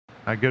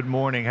Hi, good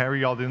morning. How are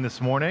y'all doing this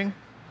morning?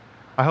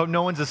 I hope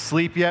no one's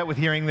asleep yet with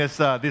hearing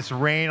this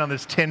rain on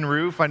this tin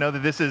roof. I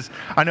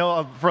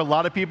know for a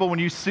lot of people, when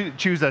you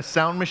choose a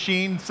sound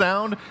machine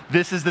sound,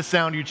 this is the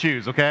sound you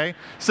choose, okay?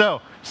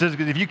 So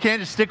if you can,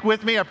 just stick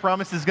with me. I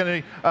promise this is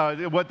going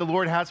to, what the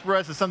Lord has for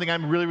us is something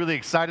I'm really, really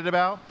excited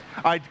about.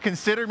 I'd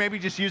consider maybe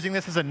just using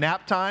this as a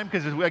nap time,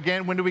 because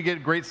again, when do we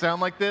get great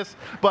sound like this?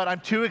 But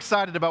I'm too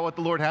excited about what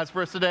the Lord has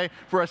for us today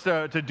for us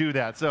to do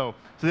that. So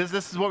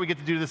this is what we get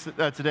to do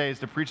today, is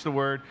to preach the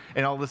word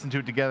and all listen to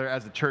it together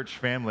as a church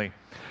family.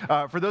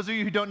 For those of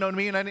you who don't know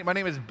me, my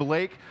name is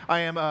Blake. I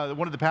am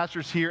one of the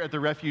pastors here at the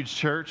Refuge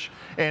Church,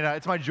 and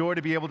it's my joy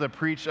to be able to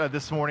preach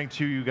this morning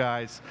to you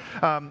guys.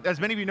 As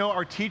many of you know,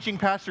 our teaching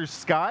pastor,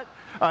 Scott,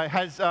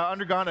 has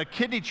undergone a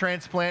kidney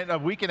transplant a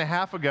week and a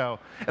half ago,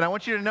 and I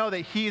want you to know that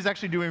he is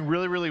actually doing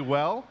really, really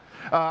well.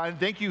 And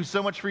thank you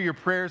so much for your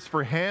prayers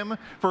for him,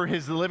 for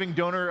his living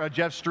donor,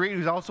 Jeff Street,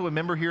 who's also a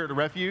member here at the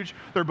Refuge.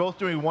 They're both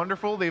doing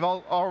wonderful. They've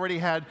already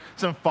had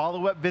some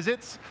follow-up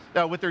visits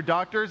with their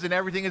doctors, and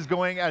everything is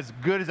going as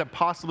good as it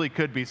possibly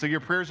could be. So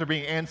your prayers are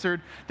being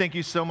answered. Thank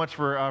you so much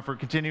for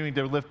continuing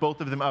to lift both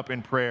of them up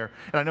in prayer.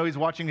 And I know he's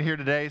watching here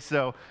today,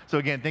 so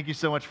again, thank you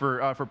so much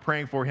for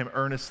praying for him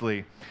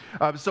earnestly.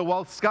 So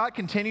while Scott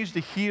continues to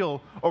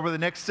heal over the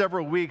next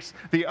several weeks,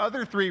 the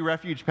other three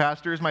Refuge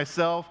pastors,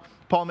 myself,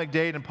 Paul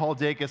McDade and Paul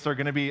Dacus, are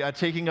going to be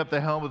taking up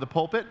the helm of the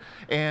pulpit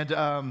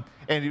and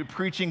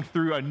preaching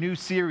through a new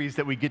series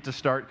that we get to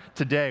start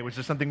today, which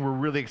is something we're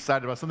really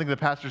excited about, something the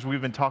pastors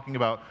we've been talking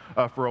about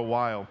for a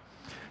while.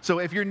 So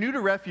if you're new to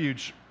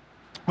Refuge,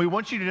 we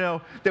want you to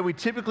know that we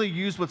typically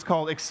use what's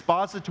called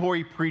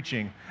expository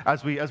preaching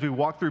as we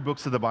walk through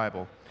books of the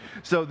Bible.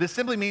 So this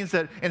simply means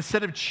that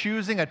instead of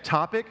choosing a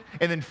topic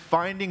and then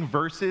finding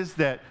verses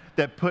that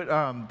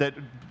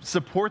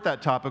support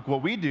that topic,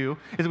 what we do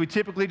is we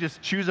typically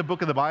just choose a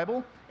book of the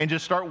Bible and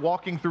just start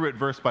walking through it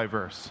verse by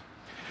verse.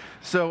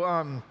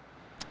 So,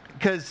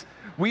 because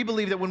we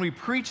believe that when we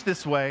preach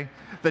this way,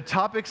 the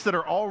topics that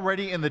are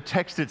already in the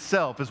text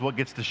itself is what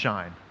gets to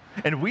shine.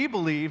 And we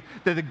believe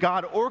that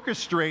God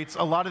orchestrates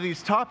a lot of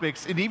these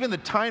topics and even the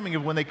timing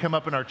of when they come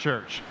up in our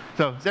church.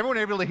 So is everyone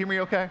able to hear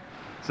me okay?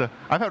 So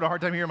I've had a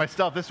hard time hearing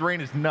myself. This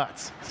rain is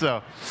nuts.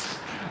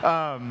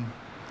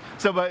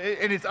 But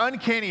it's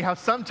uncanny how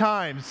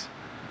sometimes,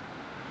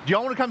 do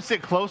y'all want to come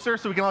sit closer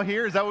so we can all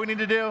hear? Is that what we need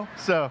to do?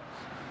 So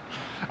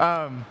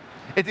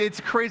it's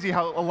crazy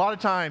how a lot of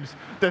times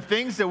the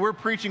things that we're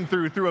preaching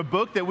through a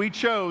book that we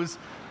chose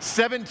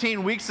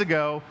 17 weeks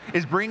ago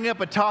is bringing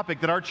up a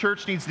topic that our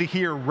church needs to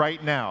hear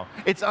right now.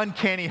 It's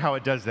uncanny how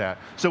it does that.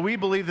 So we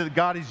believe that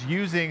God is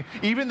using,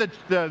 even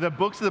the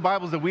books of the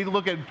Bibles that we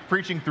look at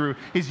preaching through,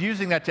 He's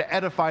using that to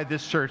edify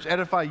this church,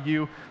 edify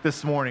you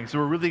this morning. So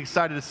we're really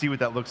excited to see what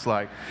that looks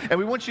like. And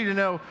we want you to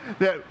know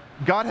that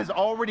God has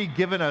already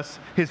given us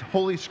His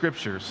Holy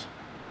Scriptures.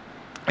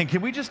 And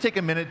can we just take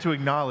a minute to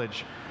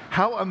acknowledge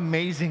how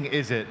amazing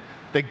is it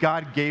that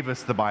God gave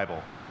us the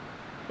Bible?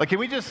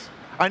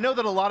 I know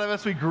that a lot of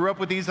us, we grew up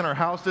with these in our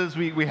houses,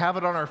 we have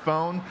it on our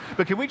phone,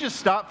 but can we just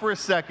stop for a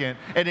second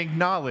and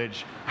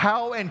acknowledge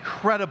how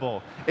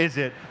incredible is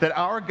it that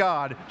our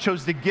God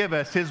chose to give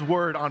us His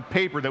Word on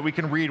paper that we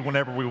can read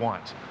whenever we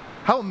want?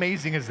 How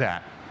amazing is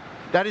that?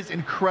 That is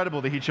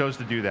incredible that He chose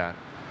to do that.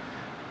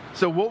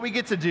 So what we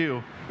get to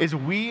do is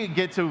we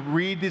get to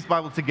read this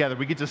Bible together.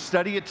 We get to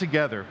study it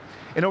together.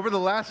 And over the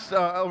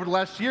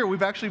last year,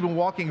 we've actually been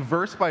walking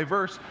verse by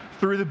verse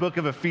through the book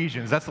of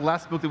Ephesians. That's the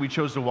last book that we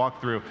chose to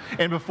walk through.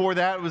 And before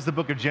that was the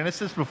book of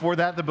Genesis. Before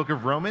that, the book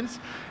of Romans.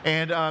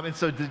 And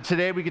so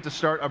today we get to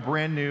start a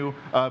brand new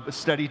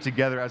study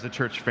together as a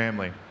church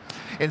family.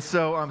 And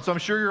so I'm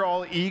sure you're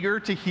all eager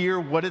to hear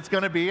what it's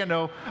going to be. I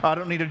know I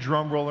don't need a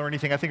drum roll or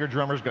anything. I think our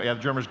drummer's gone. Yeah,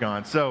 the drummer's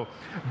gone.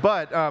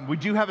 But we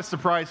do have a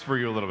surprise for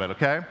you a little bit,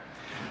 okay?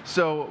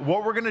 So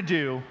what we're going to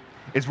do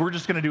is we're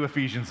just going to do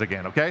Ephesians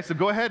again, okay? So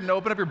go ahead and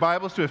open up your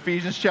Bibles to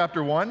Ephesians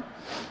chapter 1.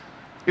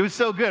 It was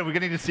so good, we're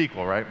going to need a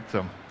sequel, right?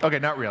 So, okay,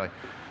 not really.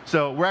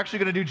 So we're actually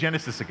going to do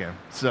Genesis again.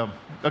 So,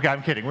 okay,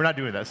 I'm kidding. We're not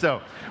doing that.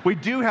 So we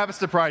do have a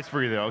surprise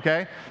for you, though,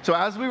 okay? So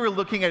as we were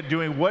looking at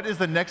doing what is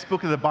the next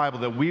book of the Bible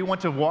that we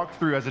want to walk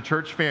through as a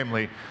church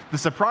family, the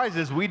surprise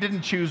is we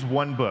didn't choose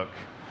one book.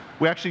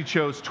 We actually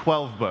chose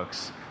 12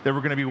 books that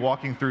we're going to be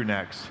walking through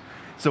next.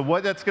 So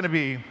what that's going to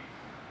be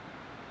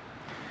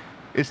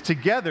is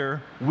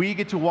together we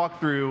get to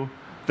walk through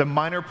the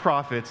minor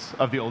prophets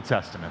of the Old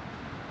Testament.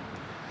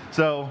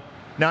 So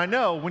now I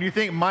know when you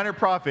think minor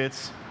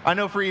prophets, I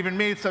know for even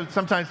me,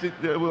 sometimes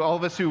all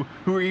of us who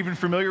are even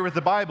familiar with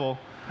the Bible,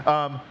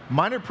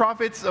 minor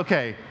prophets,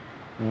 okay,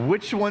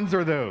 which ones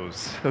are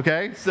those,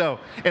 okay? So,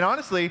 and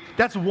honestly,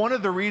 that's one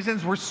of the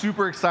reasons we're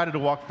super excited to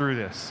walk through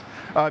this,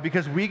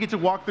 because we get to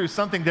walk through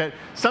something that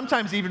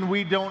sometimes even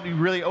we don't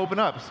really open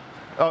up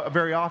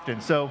very often.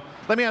 So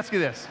let me ask you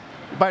this.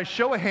 By a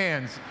show of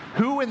hands,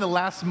 who in the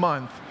last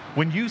month,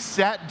 when you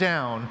sat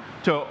down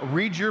to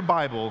read your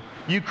Bible,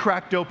 you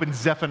cracked open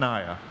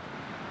Zephaniah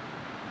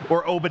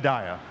or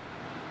Obadiah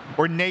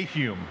or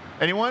Nahum?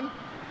 Anyone?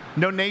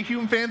 No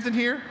Nahum fans in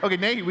here? Okay,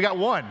 Nahum, we got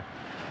one.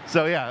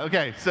 So yeah,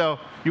 okay. So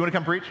you want to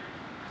come preach?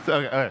 So,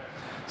 okay, all right.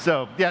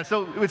 So yeah,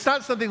 so it's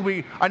not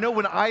something I know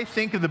when I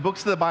think of the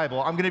books of the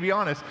Bible, I'm going to be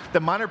honest, the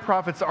Minor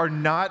Prophets are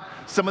not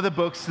some of the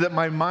books that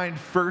my mind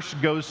first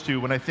goes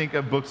to when I think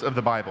of books of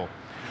the Bible.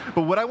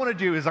 But what I want to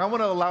do is I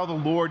want to allow the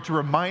Lord to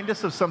remind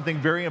us of something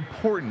very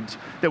important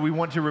that we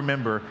want to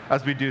remember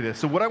as we do this.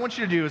 So what I want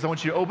you to do is I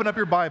want you to open up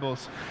your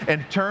Bibles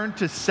and turn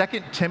to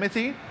 2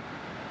 Timothy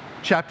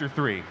chapter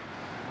 3.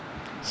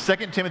 2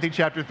 Timothy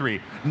chapter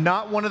 3.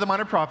 Not one of the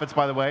Minor Prophets,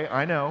 by the way,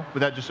 I know, but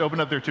that just open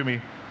up there to me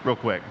real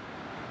quick.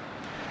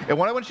 And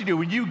what I want you to do,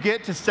 when you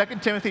get to 2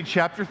 Timothy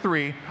chapter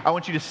 3, I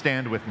want you to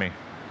stand with me.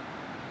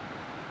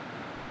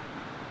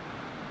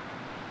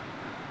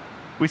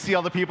 We see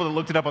all the people that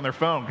looked it up on their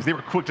phone because they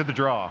were quick to the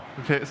draw.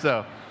 Okay,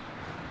 so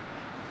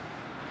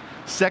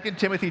 2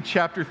 Timothy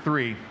chapter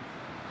 3.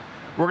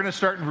 We're going to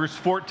start in verse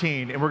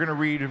 14, and we're going to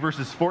read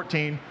verses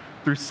 14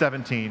 through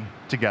 17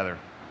 together.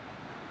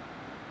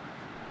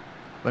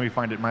 Let me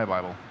find it in my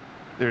Bible.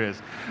 There it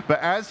is. But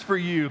as for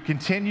you,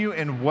 continue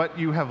in what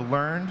you have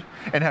learned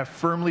and have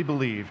firmly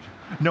believed,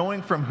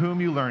 knowing from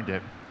whom you learned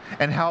it,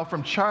 and how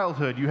from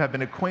childhood you have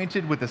been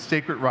acquainted with the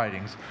sacred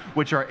writings,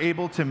 which are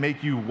able to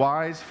make you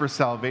wise for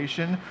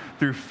salvation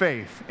through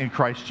faith in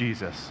Christ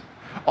Jesus.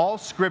 All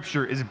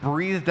Scripture is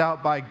breathed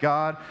out by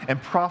God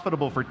and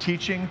profitable for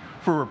teaching,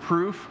 for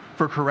reproof,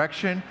 for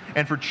correction,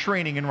 and for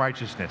training in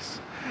righteousness,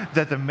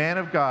 that the man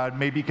of God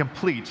may be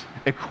complete,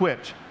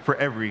 equipped for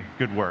every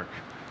good work.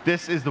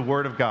 This is the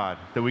Word of God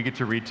that we get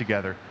to read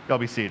together. Y'all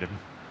be seated.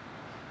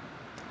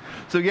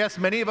 So yes,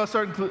 many of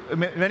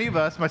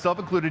us, myself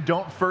included,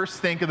 don't first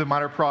think of the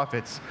Minor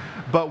Prophets,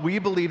 but we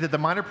believe that the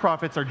Minor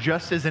Prophets are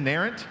just as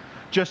inerrant,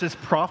 just as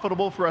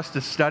profitable for us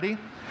to study,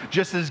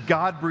 just as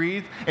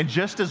God-breathed, and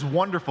just as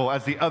wonderful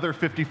as the other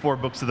 54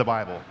 books of the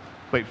Bible.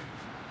 Wait,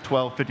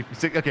 12,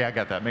 56, okay, I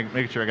got that.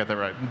 Make sure I got that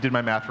right. Did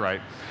my math right.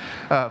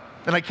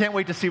 And I can't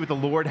wait to see what the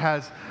Lord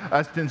has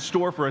in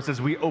store for us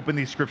as we open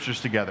these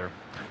scriptures together.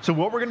 So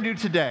what we're going to do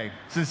today,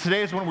 since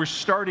today is when we're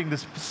starting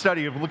this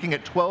study of looking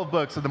at 12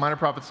 books of the Minor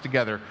Prophets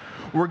together,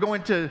 we're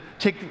going to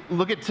take a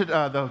look at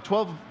the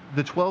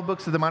 12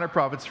 books of the Minor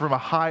Prophets from a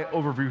high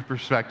overview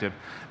perspective.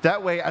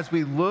 That way, as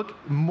we look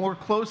more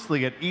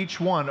closely at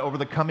each one over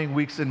the coming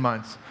weeks and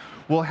months,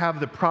 we'll have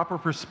the proper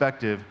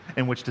perspective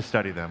in which to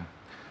study them.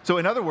 So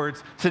in other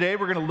words, today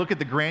we're going to look at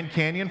the Grand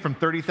Canyon from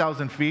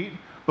 30,000 feet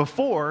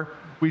before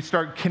we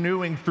start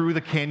canoeing through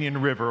the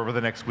Canyon River over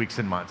the next weeks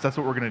and months. That's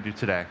what we're going to do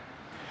today.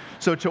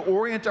 So to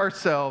orient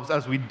ourselves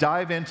as we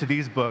dive into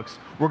these books,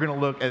 we're going to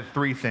look at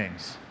three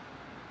things.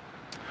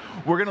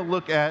 We're going to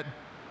look at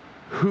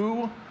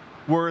who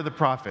were the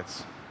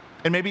prophets,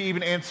 and maybe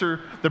even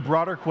answer the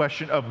broader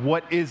question of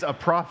what is a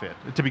prophet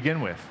to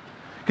begin with,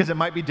 because it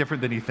might be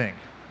different than you think.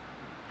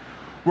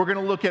 We're going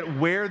to look at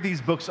where these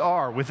books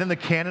are within the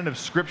canon of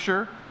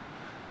Scripture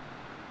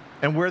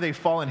and where they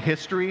fall in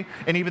history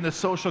and even the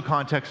social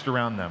context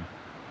around them.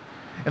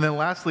 And then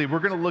lastly, we're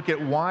going to look at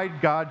why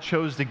God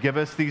chose to give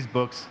us these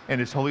books and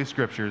His Holy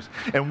Scriptures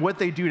and what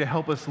they do to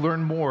help us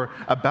learn more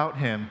about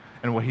Him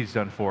and what He's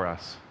done for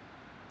us.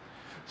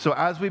 So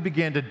as we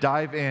begin to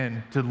dive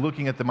in to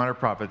looking at the Minor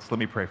Prophets, let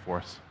me pray for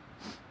us.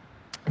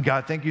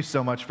 God, thank you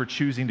so much for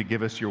choosing to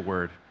give us your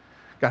word.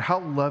 God, how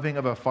loving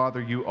of a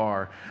Father you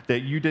are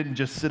that you didn't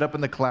just sit up in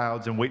the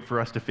clouds and wait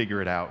for us to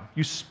figure it out.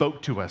 You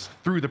spoke to us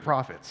through the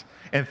prophets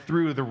and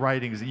through the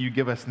writings that you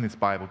give us in this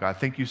Bible, God.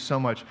 Thank you so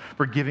much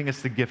for giving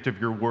us the gift of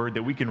your word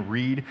that we can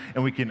read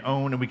and we can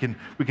own and we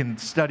can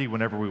study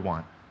whenever we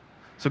want.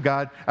 So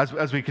God,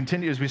 as we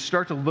continue, as we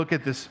start to look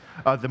at this,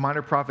 the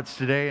Minor Prophets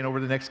today and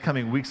over the next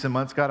coming weeks and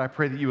months, God, I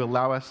pray that you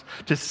allow us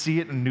to see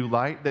it in a new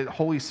light, that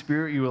Holy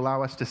Spirit, you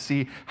allow us to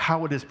see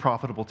how it is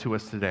profitable to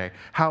us today,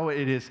 how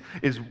it is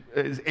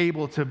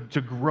able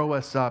to grow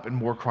us up in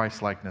more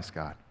Christ-likeness,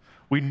 God.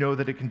 We know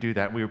that it can do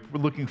that. We're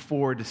looking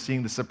forward to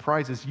seeing the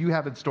surprises you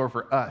have in store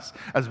for us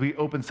as we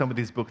open some of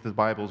these books of the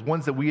Bible,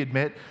 ones that we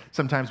admit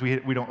sometimes we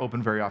don't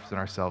open very often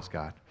ourselves,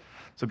 God.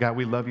 So God,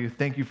 we love you.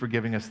 Thank you for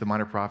giving us the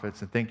Minor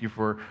Prophets, and thank you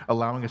for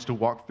allowing us to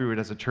walk through it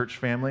as a church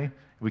family.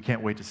 We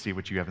can't wait to see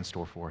what you have in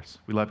store for us.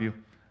 We love you,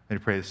 and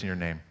we pray this in your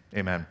name.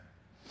 Amen.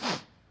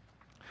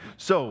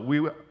 So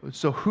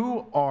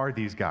who are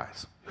these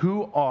guys?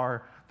 Who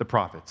are the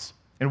prophets?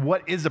 And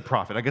what is a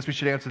prophet? I guess we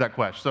should answer that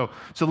question.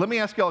 So let me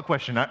ask you all a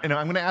question, and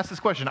I'm going to ask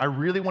this question. I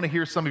really want to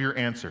hear some of your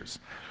answers.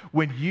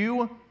 When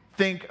you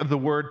think of the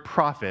word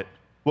prophet,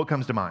 what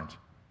comes to mind?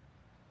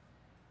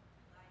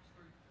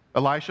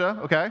 Elisha,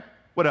 okay.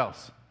 What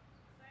else?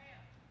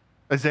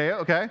 Isaiah,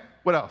 okay.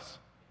 What else?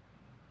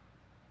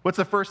 What's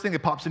the first thing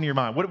that pops into your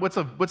mind? What's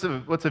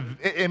an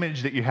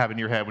image that you have in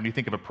your head when you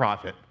think of a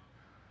prophet?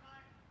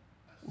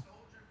 A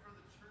soldier for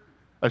the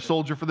truth. A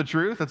soldier for the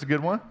truth. That's a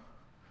good one.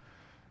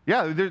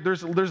 Yeah,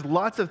 there's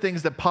lots of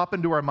things that pop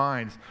into our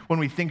minds when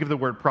we think of the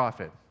word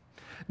prophet.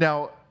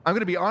 Now, I'm going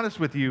to be honest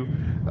with you.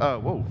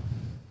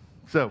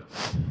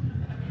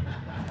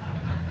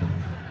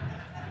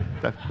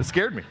 That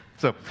scared me.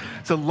 So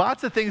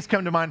lots of things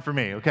come to mind for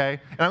me, okay?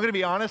 And I'm going to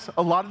be honest,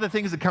 a lot of the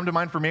things that come to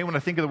mind for me when I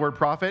think of the word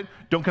prophet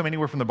don't come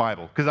anywhere from the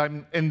Bible, because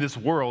I'm in this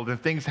world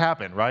and things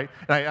happen, right?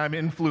 And I'm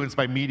influenced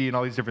by media and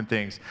all these different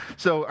things.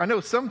 So I know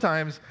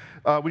sometimes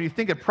when you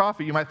think of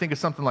prophet, you might think of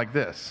something like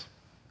this.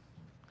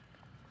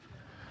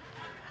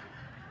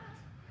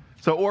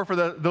 So, or for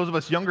those of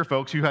us younger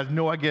folks who have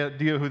no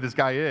idea who this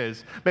guy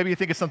is, maybe you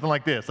think of something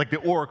like this, like the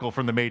Oracle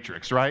from the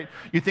Matrix, right?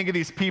 You think of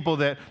these people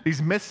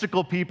these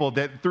mystical people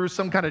that through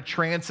some kind of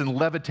trance and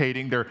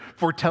levitating, they're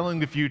foretelling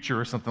the future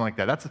or something like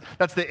that.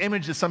 That's the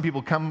image that some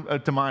people come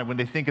to mind when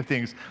they think of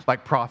things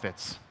like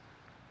prophets.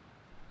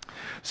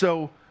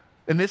 So,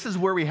 and this is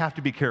where we have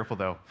to be careful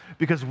though,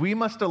 because we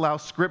must allow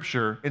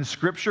Scripture, and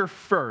Scripture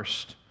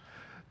first,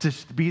 to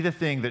be the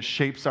thing that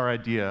shapes our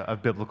idea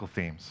of biblical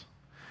themes.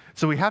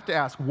 So we have to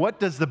ask,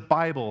 what does the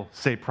Bible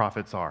say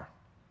prophets are?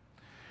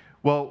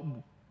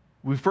 Well,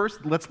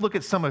 let's look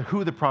at some of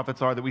who the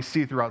prophets are that we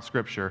see throughout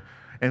Scripture,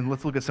 and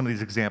let's look at some of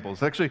these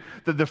examples. Actually,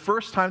 the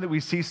first time that we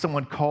see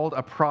someone called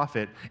a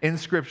prophet in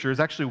Scripture is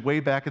actually way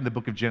back in the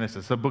book of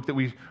Genesis, a book that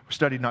we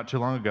studied not too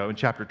long ago in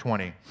chapter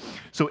 20.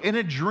 So in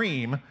a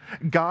dream,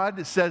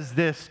 God says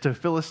this to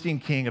Philistine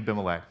king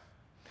Abimelech.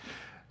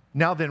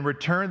 Now then,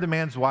 return the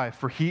man's wife,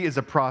 for he is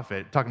a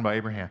prophet, talking about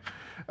Abraham,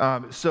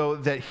 so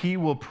that he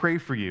will pray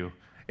for you,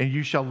 and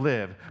you shall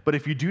live. But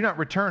if you do not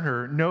return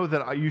her, know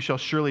that you shall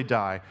surely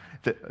die,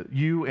 that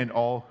you and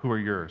all who are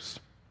yours.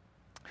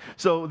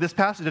 So this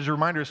passage, as a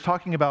reminder, is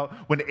talking about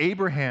when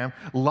Abraham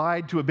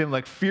lied to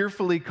Abimelech,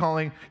 fearfully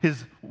calling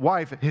his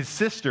wife his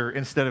sister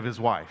instead of his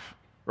wife,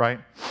 right?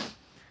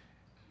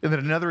 And then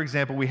another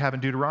example we have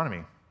in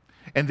Deuteronomy.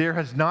 And there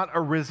has not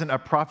arisen a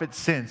prophet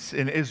since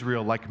in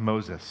Israel like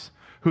Moses,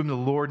 whom the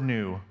Lord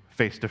knew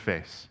face to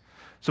face.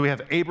 So we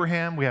have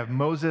Abraham, we have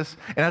Moses,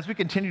 and as we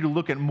continue to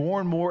look at more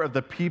and more of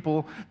the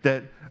people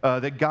that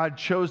God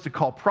chose to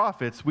call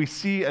prophets, we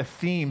see a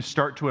theme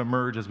start to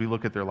emerge as we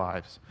look at their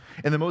lives.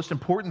 And the most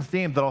important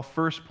theme that I'll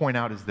first point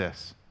out is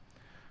this: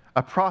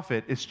 a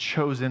prophet is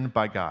chosen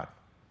by God.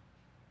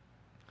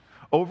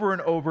 Over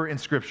and over in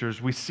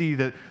Scriptures, we see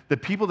that the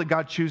people that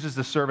God chooses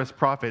to serve as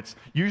prophets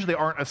usually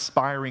aren't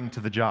aspiring to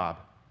the job.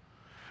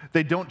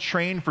 They don't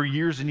train for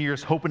years and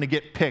years hoping to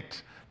get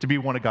picked to be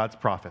one of God's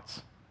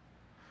prophets.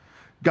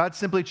 God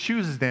simply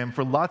chooses them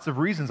for lots of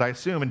reasons, I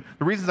assume. And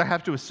the reasons I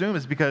have to assume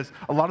is because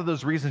a lot of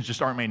those reasons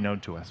just aren't made known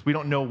to us. We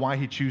don't know why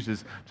he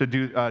chooses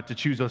to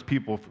choose those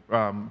people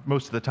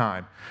most of the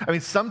time. I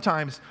mean,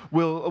 sometimes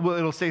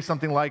it'll say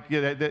something like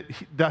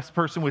that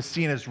person was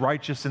seen as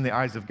righteous in the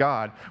eyes of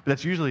God, but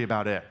that's usually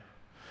about it.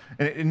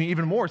 And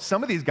even more,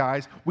 some of these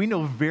guys, we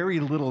know very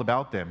little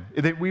about them.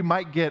 We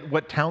might get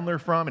what town they're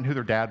from and who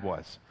their dad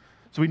was.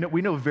 So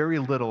we know very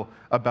little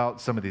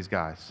about some of these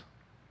guys.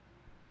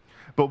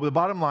 But the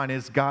bottom line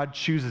is God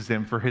chooses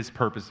them for his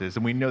purposes,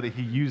 and we know that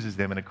he uses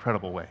them in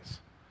incredible ways.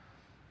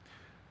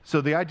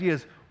 So the idea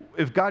is,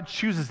 if God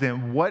chooses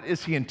them, what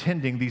is he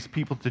intending these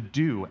people to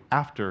do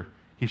after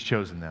he's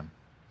chosen them?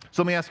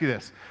 So let me ask you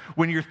this.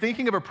 When you're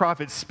thinking of a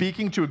prophet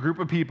speaking to a group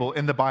of people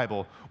in the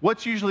Bible,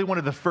 what's usually one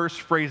of the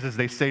first phrases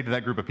they say to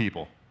that group of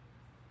people?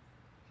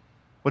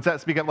 What's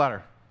that? Speak up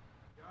louder.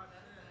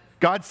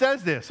 God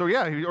says this. Or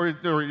yeah,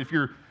 or if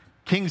you're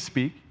kings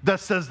speak,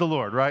 thus says the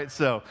Lord, right?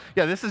 So,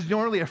 yeah, this is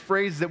normally a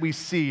phrase that we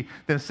see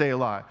them say a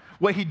lot.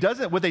 What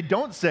they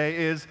don't say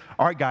is,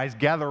 all right, guys,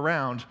 gather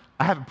around.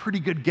 I have a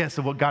pretty good guess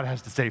of what God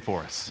has to say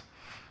for us.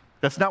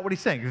 That's not what he's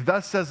saying.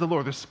 Thus says the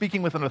Lord. They're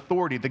speaking with an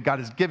authority that God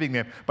is giving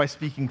them by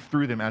speaking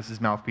through them as his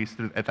mouthpiece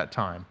at that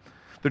time.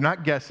 They're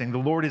not guessing. The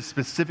Lord is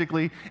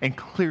specifically and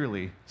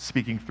clearly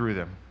speaking through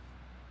them.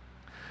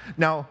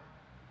 Now,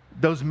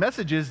 those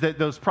messages that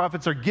those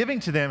prophets are giving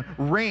to them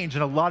range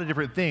in a lot of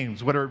different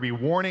things, whether it be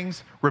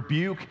warnings,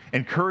 rebuke,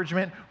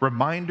 encouragement,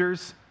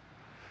 reminders,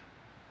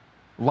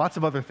 lots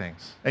of other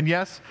things. And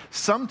yes,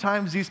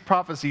 sometimes these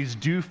prophecies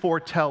do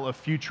foretell of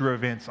future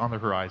events on the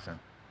horizon.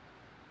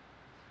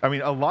 I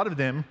mean, a lot of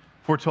them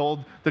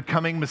foretold the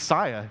coming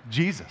Messiah,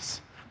 Jesus,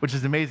 which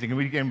is amazing.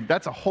 And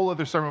that's a whole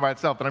other sermon by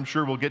itself that I'm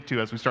sure we'll get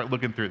to as we start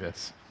looking through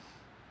this.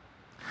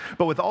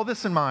 But with all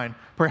this in mind,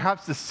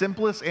 perhaps the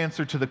simplest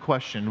answer to the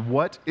question,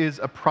 what is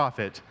a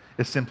prophet,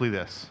 is simply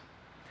this.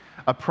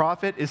 A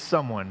prophet is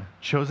someone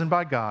chosen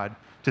by God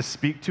to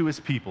speak to his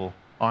people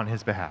on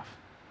his behalf.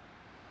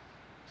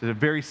 It's a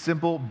very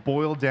simple,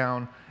 boiled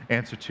down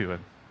answer to it.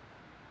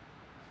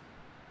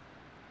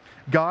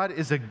 God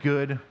is a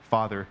good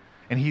father,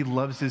 and he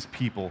loves his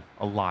people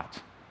a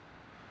lot.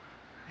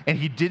 And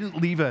he didn't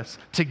leave us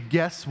to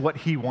guess what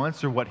he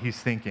wants or what he's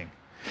thinking.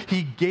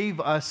 He gave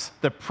us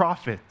the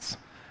prophets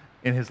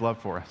in his love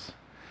for us.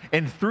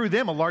 And through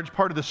them, a large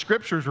part of the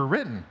scriptures were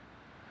written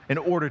in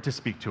order to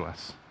speak to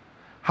us.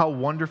 How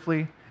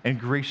wonderfully and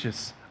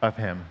gracious of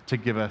him to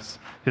give us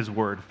his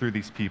word through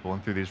these people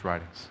and through these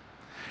writings.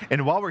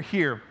 And while we're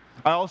here,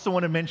 I also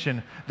want to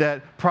mention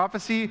that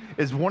prophecy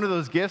is one of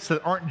those gifts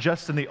that aren't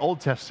just in the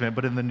Old Testament,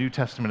 but in the New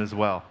Testament as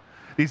well.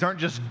 These aren't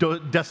just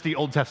dusty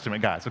Old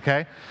Testament guys,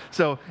 okay?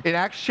 So in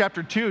Acts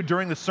chapter 2,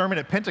 during the sermon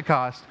at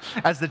Pentecost,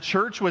 as the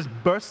church was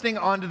bursting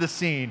onto the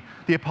scene,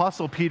 the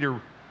Apostle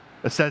Peter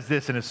says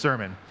this in his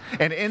sermon.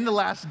 And in the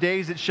last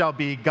days it shall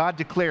be, God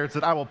declares,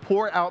 that I will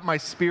pour out my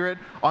spirit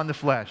on the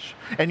flesh.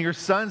 And your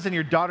sons and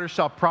your daughters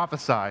shall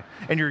prophesy,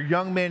 and your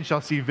young men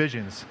shall see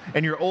visions,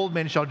 and your old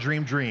men shall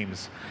dream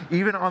dreams.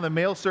 Even on the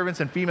male servants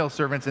and female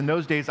servants, in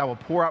those days I will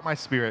pour out my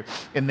spirit,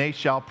 and they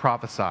shall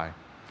prophesy.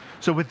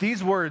 So with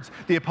these words,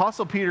 the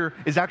Apostle Peter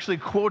is actually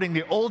quoting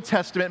the Old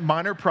Testament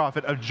minor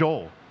prophet of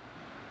Joel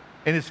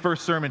in his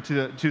first sermon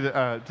to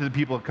the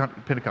people of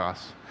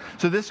Pentecost.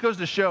 So this goes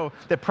to show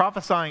that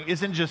prophesying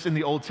isn't just in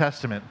the Old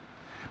Testament,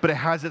 but it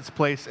has its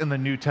place in the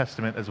New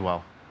Testament as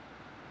well.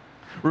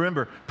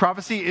 Remember,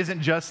 prophecy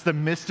isn't just the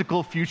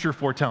mystical future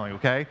foretelling,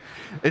 okay?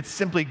 It's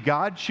simply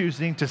God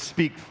choosing to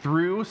speak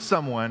through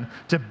someone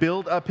to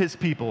build up his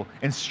people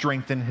and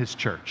strengthen his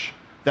church.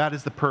 That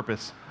is the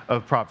purpose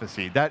of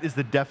prophecy. That is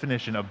the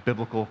definition of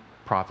biblical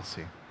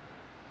prophecy.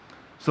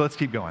 So let's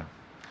keep going.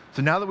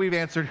 So now that we've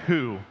answered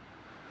who,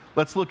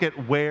 let's look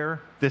at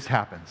where this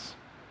happens.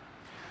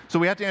 So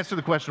we have to answer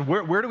the question,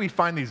 where do we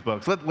find these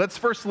books? Let's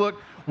first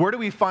look, where do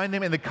we find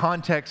them in the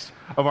context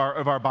of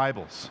our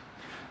Bibles?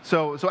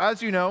 So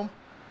as you know,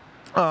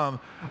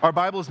 our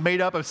Bible is made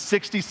up of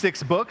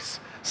 66 books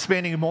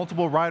spanning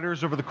multiple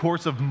writers over the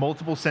course of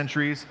multiple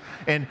centuries.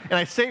 And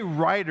I say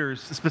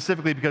writers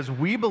specifically because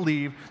we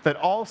believe that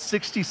all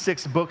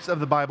 66 books of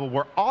the Bible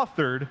were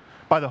authored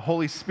by the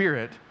Holy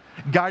Spirit,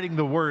 guiding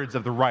the words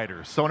of the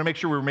writers. So I want to make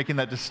sure we're making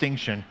that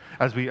distinction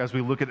as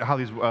we look at how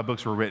these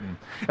books were written.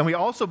 And we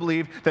also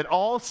believe that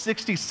all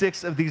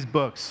 66 of these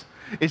books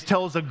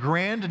tells a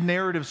grand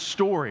narrative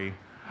story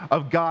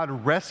of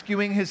God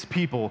rescuing his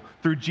people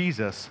through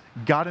Jesus,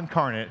 God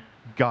incarnate,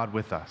 God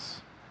with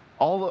us.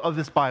 All of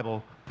this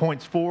Bible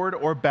points forward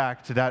or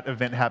back to that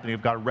event happening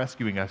of God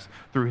rescuing us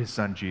through his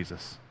son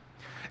Jesus.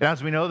 And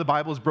as we know, the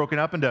Bible is broken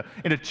up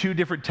into two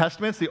different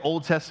testaments, the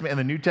Old Testament and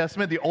the New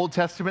Testament. The Old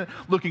Testament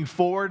looking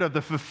forward of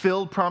the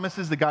fulfilled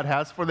promises that God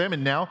has for them,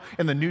 and now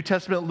in the New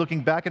Testament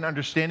looking back and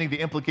understanding the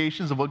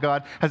implications of what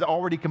God has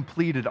already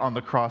completed on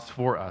the cross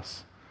for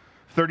us.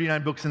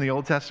 39 books in the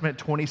Old Testament,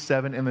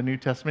 27 in the New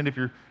Testament, if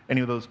you're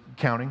any of those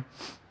counting.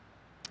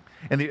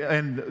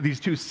 And these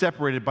two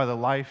separated by the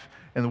life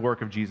and the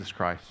work of Jesus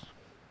Christ.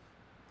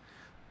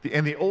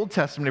 And the Old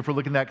Testament, if we're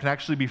looking at that, can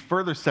actually be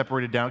further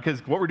separated down,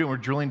 because what we're doing, we're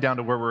drilling down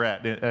to where we're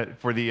at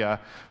for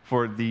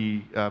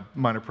the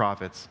minor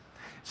prophets.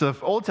 So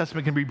the Old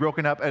Testament can be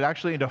broken up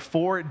actually into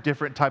 4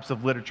 different types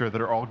of literature that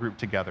are all grouped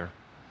together.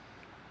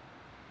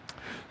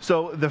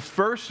 So the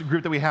first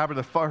group that we have are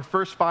the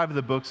first 5 of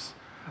the books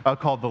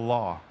called the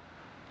Law,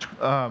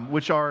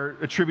 which are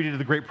attributed to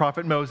the great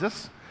prophet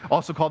Moses,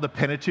 also called the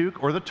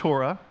Pentateuch or the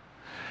Torah.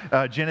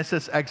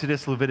 Genesis,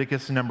 Exodus,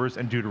 Leviticus, Numbers,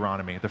 and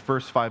Deuteronomy, the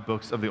first 5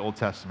 books of the Old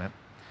Testament.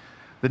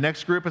 The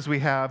next group is we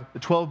have the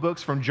 12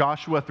 books from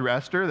Joshua through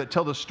Esther that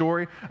tell the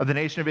story of the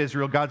nation of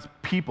Israel, God's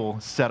people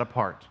set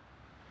apart.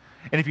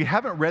 And if you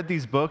haven't read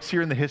these books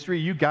here in the history,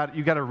 you got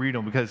to read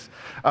them, because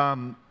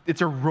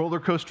it's a roller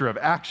coaster of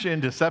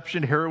action,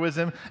 deception,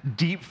 heroism,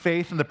 deep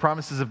faith in the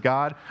promises of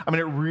God. I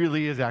mean, it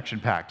really is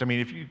action-packed. I mean,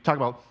 if you talk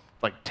about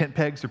like tent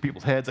pegs through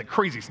people's heads, like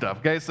crazy stuff,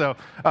 okay? So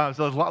there's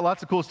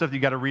lots of cool stuff you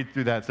got to read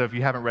through that. So if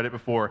you haven't read it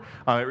before,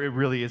 it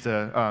really is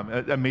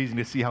amazing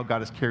to see how God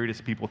has carried his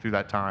people through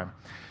that time.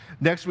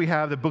 Next, we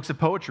have the books of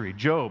poetry,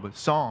 Job,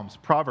 Psalms,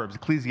 Proverbs,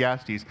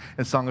 Ecclesiastes,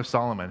 and Song of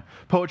Solomon.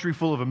 Poetry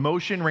full of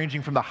emotion,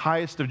 ranging from the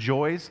highest of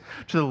joys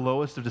to the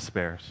lowest of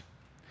despairs.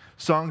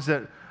 Songs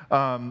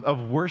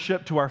of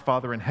worship to our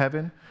Father in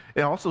heaven,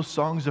 and also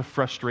songs of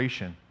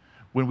frustration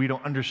when we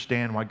don't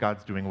understand why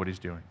God's doing what he's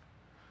doing.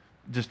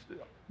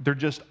 They're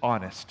just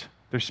honest.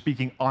 They're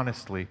speaking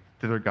honestly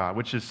to their God,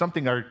 which is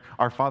something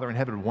our Father in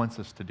heaven wants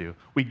us to do.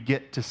 We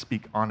get to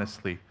speak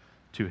honestly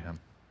to him.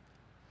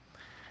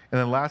 And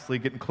then lastly,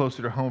 getting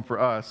closer to home for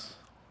us,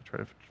 I'll try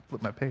to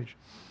flip my page,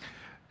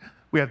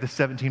 we have the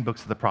 17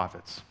 books of the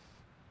prophets.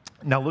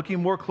 Now,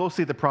 looking more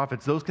closely at the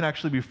prophets, those can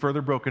actually be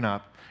further broken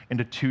up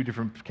into 2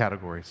 different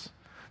categories.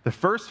 The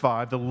first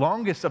 5, the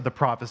longest of the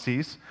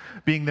prophecies,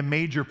 being the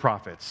major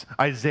prophets,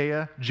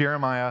 Isaiah,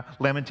 Jeremiah,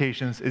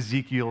 Lamentations,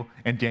 Ezekiel,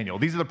 and Daniel.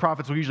 These are the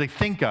prophets we usually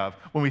think of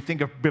when we think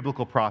of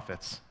biblical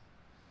prophets.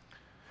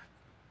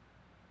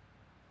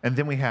 And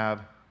then we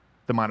have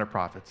the minor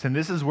prophets. And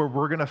this is where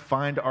we're going to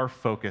find our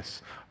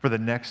focus for the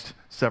next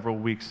several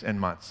weeks and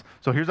months.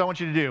 So here's what I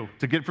want you to do.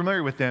 To get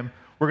familiar with them,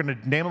 we're going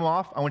to name them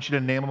off. I want you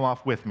to name them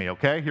off with me,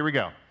 okay? Here we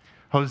go.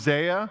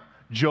 Hosea,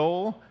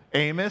 Joel,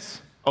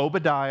 Amos,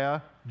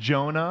 Obadiah,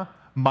 Jonah,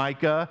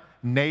 Micah,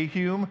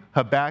 Nahum,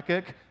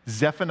 Habakkuk,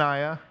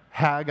 Zephaniah,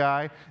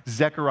 Haggai,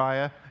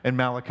 Zechariah, and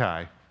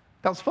Malachi.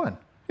 That was fun.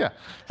 Yeah.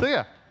 So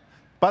yeah,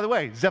 By the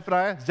way,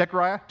 Zephaniah,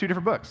 Zechariah, 2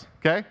 different books,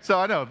 okay? So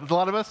I know there's a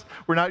lot of us,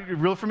 we're not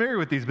real familiar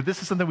with these, but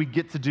this is something we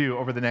get to do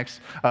over the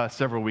next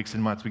several weeks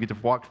and months. We get to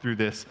walk through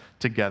this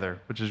together,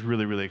 which is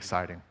really, really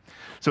exciting.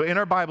 So in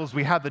our Bibles,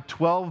 we have the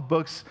 12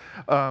 books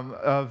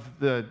of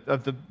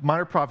the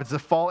minor prophets that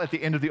fall at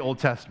the end of the Old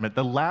Testament,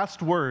 the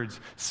last words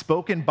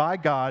spoken by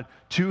God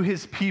to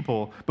his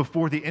people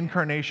before the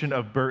incarnation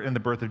and the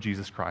birth of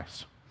Jesus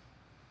Christ.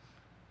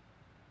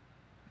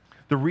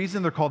 The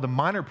reason they're called the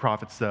minor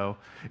prophets, though,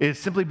 is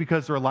simply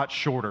because they're a lot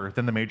shorter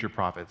than the major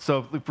prophets.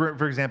 So,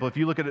 for example, if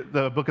you look at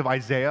the book of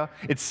Isaiah,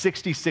 it's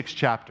 66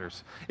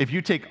 chapters. If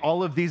you take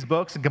all of these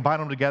books and combine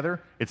them together,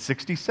 it's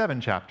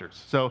 67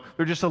 chapters. So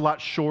they're just a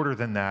lot shorter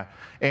than that.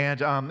 And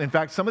in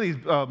fact, some of these,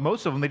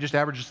 most of them, they just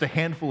average just a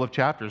handful of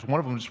chapters. One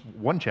of them is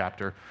one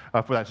chapter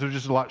for that, so they're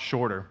just a lot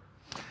shorter.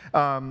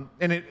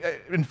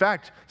 In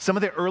fact, some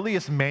of the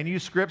earliest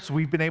manuscripts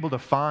we've been able to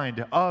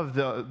find of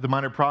the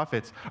minor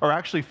prophets are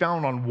actually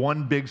found on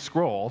one big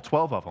scroll,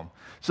 12 of them.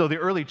 So the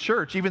early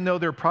church, even though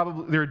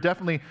they're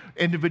definitely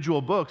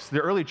individual books,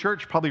 the early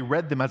church probably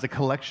read them as a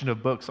collection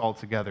of books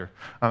altogether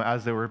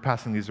as they were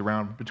passing these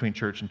around between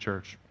church and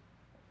church.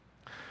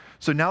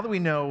 So now that we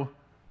know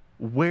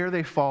where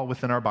they fall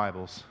within our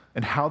Bibles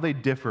and how they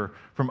differ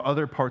from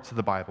other parts of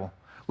the Bible,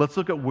 let's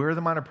look at where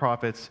the minor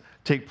prophets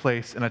take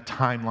place in a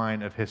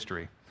timeline of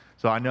history.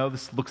 So I know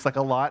this looks like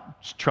a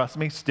lot. Just trust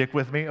me, stick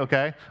with me,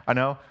 okay? I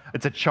know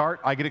it's a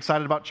chart. I get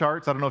excited about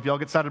charts. I don't know if y'all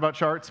get excited about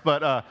charts,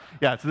 but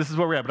yeah, so this is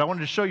where we're at. But I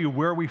wanted to show you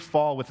where we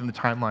fall within the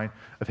timeline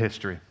of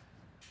history.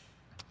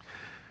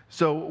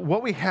 So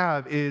what we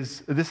have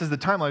is, this is the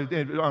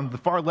timeline. On the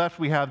far left,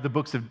 we have the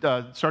books of,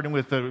 starting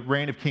with the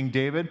reign of King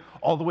David,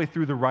 all the way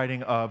through the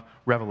writing of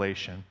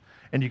Revelation.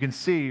 And you can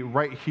see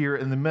right here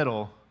in the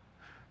middle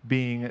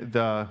being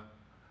the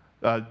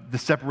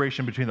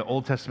separation between the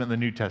Old Testament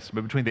and the New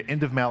Testament, between the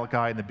end of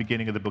Malachi and the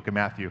beginning of the book of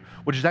Matthew,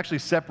 which is actually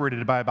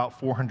separated by about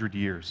 400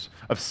 years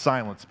of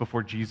silence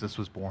before Jesus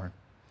was born.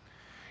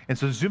 And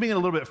so zooming in a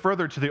little bit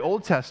further to the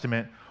Old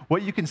Testament,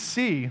 what you can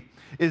see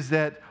is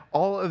that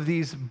all of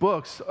these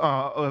books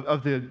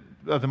of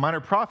the minor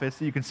prophets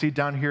that you can see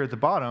down here at the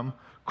bottom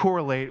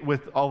correlate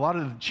with a lot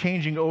of the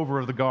changing over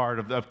of the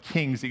guard of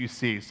kings that you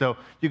see. So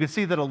you can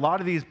see that a lot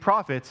of these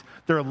prophets,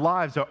 their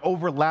lives are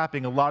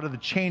overlapping a lot of the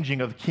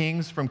changing of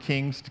kings from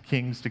kings to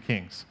kings to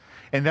kings.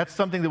 And that's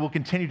something that we'll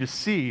continue to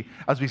see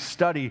as we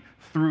study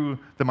through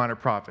the minor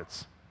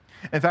prophets.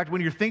 In fact,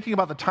 when you're thinking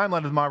about the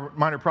timeline of the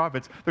minor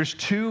prophets, there's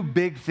two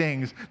big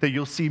things that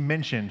you'll see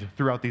mentioned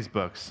throughout these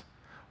books.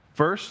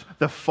 First,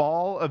 the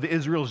fall of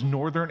Israel's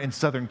northern and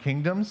southern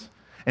kingdoms.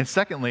 And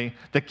secondly,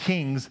 the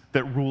kings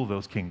that rule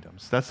those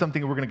kingdoms. That's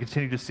something we're going to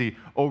continue to see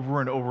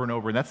over and over and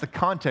over. And that's the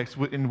context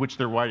in which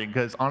they're writing.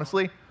 Because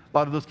honestly, a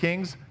lot of those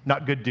kings,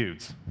 not good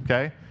dudes,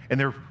 okay? And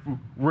they're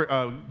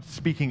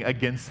speaking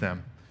against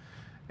them.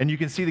 And you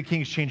can see the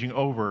kings changing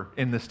over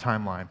in this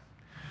timeline.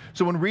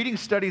 So when reading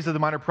studies of the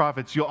minor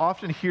prophets, you'll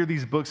often hear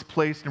these books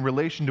placed in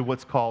relation to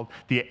what's called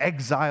the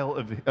exile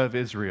of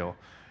Israel.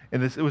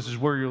 And this is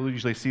where you'll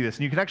usually see this.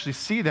 And you can actually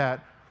see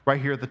that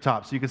right here at the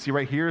top. So you can see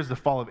right here is the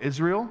fall of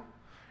Israel.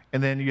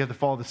 And then you have the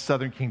fall of the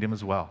southern kingdom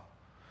as well.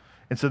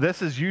 And so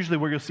this is usually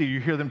where you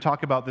hear them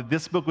talk about that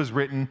this book was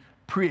written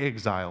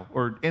pre-exile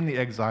or in the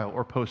exile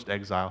or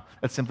post-exile.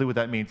 That's simply what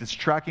that means. It's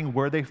tracking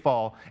where they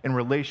fall in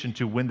relation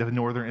to when the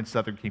northern and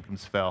southern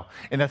kingdoms fell.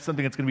 And that's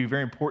something that's going to be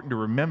very important to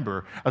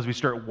remember as we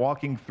start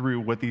walking through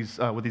what these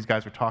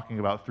guys are talking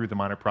about through the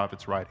minor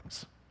prophets'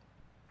 writings.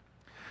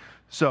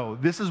 So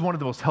this is one of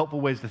the most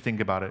helpful ways to think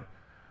about it.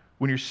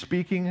 When you're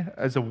speaking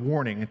as a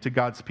warning to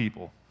God's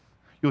people,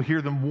 you'll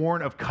hear them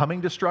warn of coming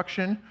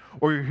destruction,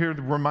 or you'll hear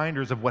the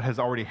reminders of what has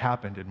already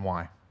happened and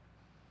why.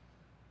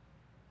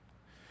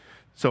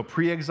 So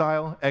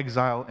pre-exile,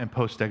 exile, and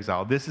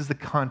post-exile. This is the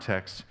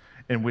context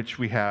in which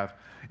we have,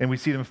 and we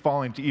see them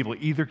falling to evil,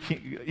 either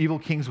evil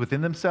kings within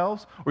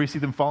themselves, or you see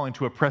them falling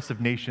to oppressive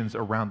nations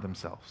around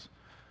themselves.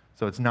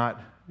 So it's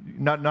not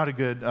a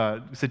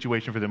good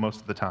situation for them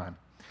most of the time.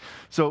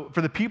 So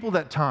for the people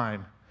that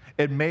time,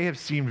 it may have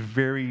seemed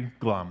very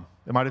glum.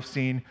 It might have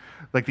seemed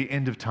like the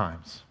end of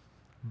times.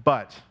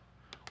 But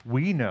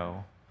we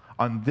know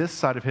on this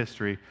side of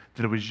history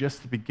that it was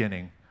just the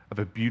beginning of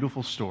a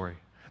beautiful story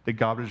that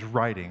God is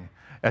writing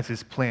as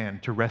his plan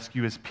to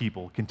rescue his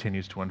people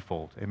continues to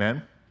unfold.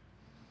 Amen?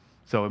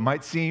 So it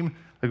might seem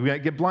like we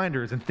might get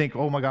blinders and think,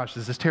 oh my gosh,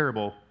 this is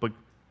terrible, but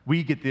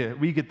we get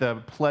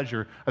the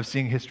pleasure of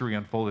seeing history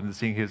unfold and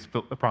seeing his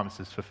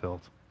promises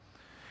fulfilled.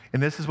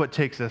 And this is what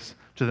takes us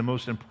to the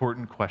most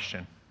important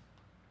question.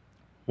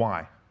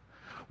 Why?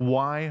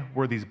 Why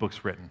were these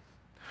books written?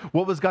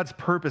 What was God's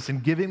purpose in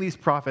giving these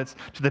prophets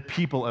to the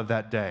people of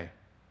that day?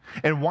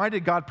 And why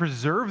did God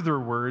preserve their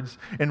words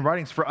and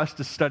writings for us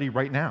to study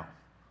right now?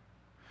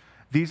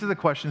 These are the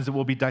questions that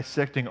we'll be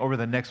dissecting over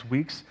the next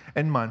weeks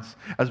and months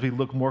as we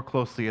look more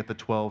closely at the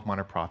 12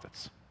 minor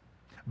prophets.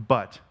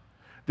 But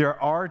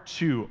there are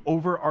two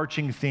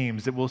overarching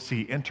themes that we'll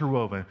see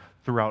interwoven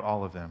throughout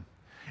all of them.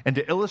 And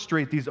to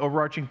illustrate these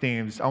overarching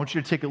themes, I want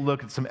you to take a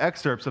look at some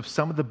excerpts of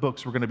some of the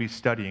books we're going to be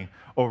studying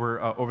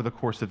over the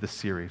course of this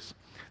series.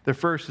 The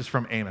first is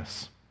from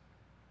Amos.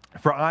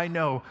 For I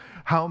know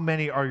how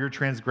many are your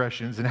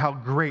transgressions and how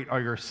great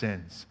are your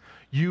sins.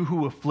 You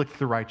who afflict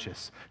the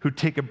righteous, who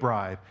take a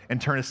bribe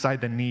and turn aside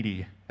the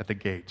needy at the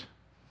gate.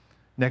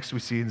 Next we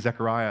see in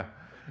Zechariah,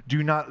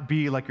 do not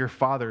be like your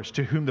fathers,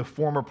 to whom the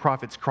former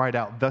prophets cried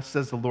out, thus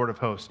says the Lord of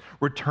hosts,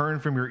 return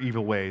from your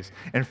evil ways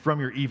and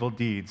from your evil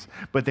deeds.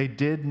 But they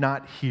did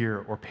not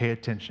hear or pay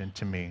attention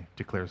to me,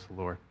 declares the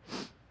Lord.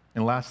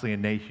 And lastly,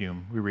 in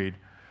Nahum, we read,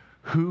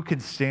 who can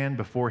stand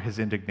before his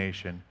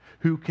indignation?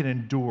 Who can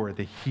endure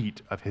the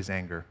heat of his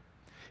anger?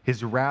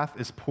 His wrath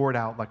is poured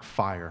out like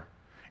fire,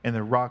 and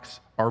the rocks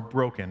are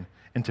broken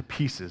into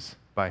pieces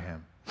by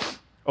him.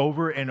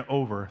 Over and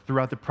over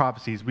throughout the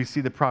prophecies, we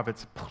see the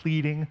prophets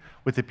pleading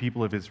with the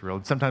people of Israel,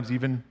 and sometimes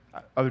even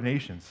other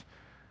nations,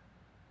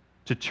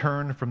 to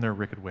turn from their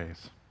wicked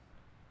ways.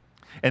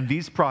 And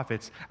these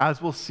prophets,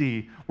 as we'll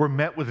see, were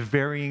met with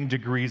varying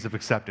degrees of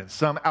acceptance.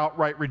 Some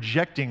outright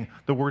rejecting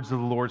the words of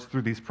the Lord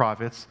through these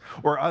prophets,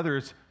 or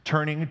others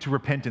turning to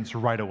repentance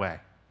right away.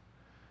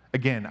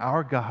 Again,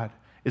 our God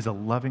is a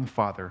loving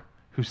Father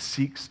who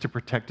seeks to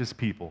protect his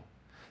people,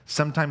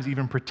 sometimes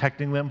even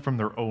protecting them from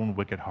their own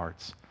wicked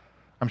hearts.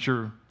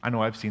 I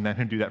know I've seen that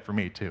and do that for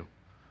me too.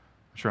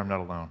 I'm sure I'm not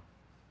alone.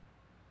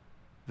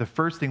 The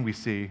first thing we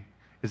see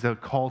is a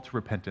call to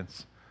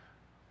repentance.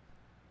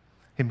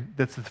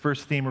 That's the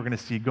first theme we're going to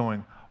see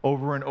going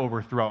over and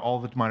over throughout all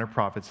the minor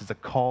prophets, is a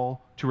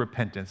call to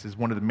repentance is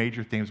one of the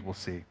major themes we'll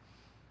see.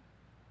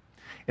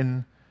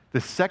 And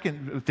the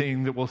second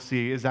thing that we'll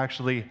see is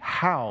actually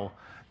how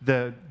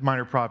the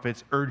minor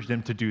prophets urge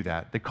them to do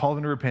that. They call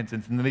them to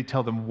repentance, and then they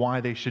tell them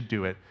why they should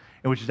do it,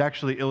 and which is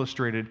actually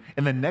illustrated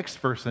in the next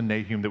verse in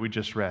Nahum that we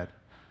just read.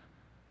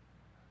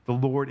 The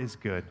Lord is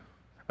good,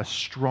 a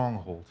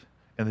stronghold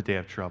in the day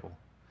of trouble.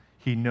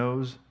 He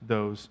knows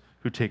those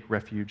who take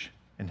refuge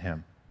in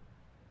him.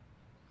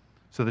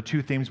 So the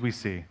two themes we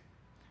see,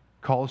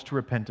 calls to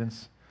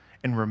repentance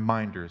and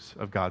reminders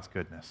of God's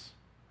goodness.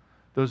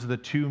 Those are the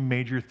two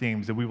major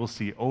themes that we will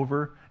see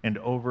over and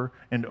over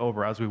and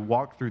over as we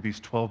walk through these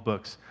 12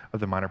 books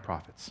of the minor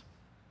prophets.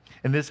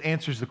 And this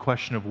answers the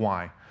question of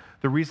why.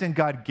 The reason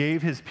God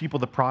gave his people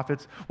the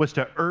prophets was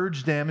to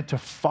urge them to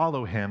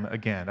follow him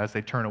again as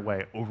they turn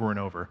away over and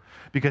over,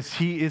 because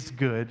he is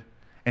good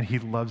and he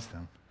loves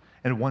them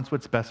and wants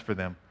what's best for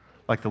them,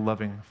 like the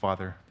loving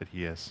Father that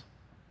he is.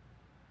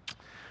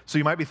 So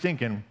you might be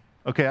thinking,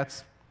 okay,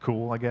 that's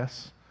cool, I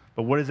guess,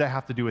 but what does that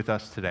have to do with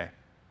us today?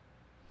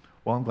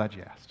 Well, I'm glad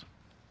you asked.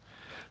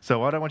 So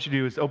what I want you to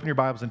do is open your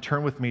Bibles and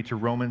turn with me to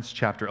Romans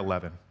chapter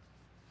 11.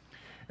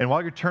 And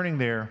while you're turning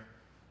there,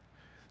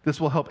 this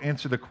will help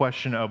answer the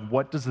question of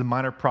what does the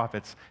minor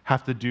prophets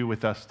have to do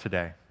with us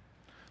today?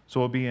 So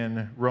we'll be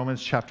in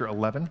Romans chapter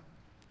 11.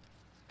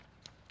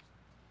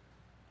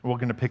 We're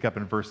going to pick up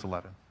in verse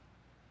 11.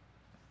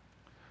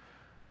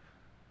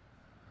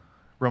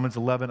 Romans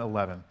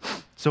 11:11.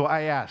 So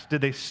I asked,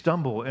 did they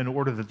stumble in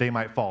order that they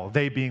might fall?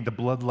 They being the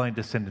bloodline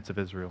descendants of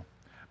Israel.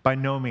 By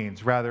no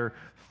means. Rather,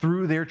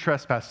 through their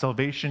trespass,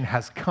 salvation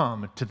has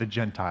come to the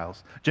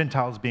Gentiles.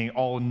 Gentiles being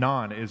all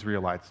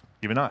non-Israelites,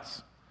 even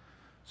us.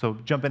 So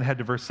jump ahead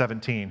to verse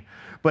 17.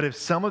 But if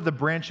some of the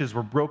branches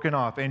were broken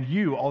off, and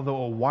you, although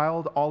a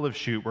wild olive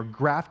shoot, were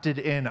grafted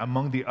in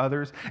among the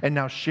others, and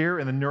now share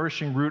in the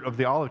nourishing root of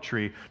the olive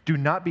tree, do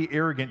not be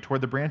arrogant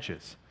toward the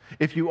branches.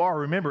 If you are,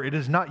 remember, it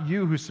is not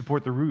you who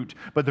support the root,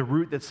 but the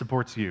root that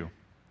supports you.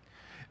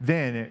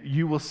 Then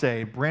you will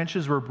say,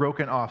 branches were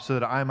broken off so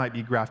that I might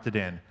be grafted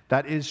in.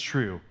 That is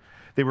true.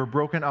 They were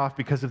broken off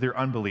because of their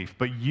unbelief,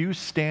 but you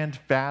stand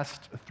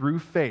fast through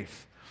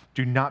faith.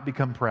 Do not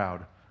become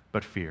proud,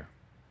 but fear.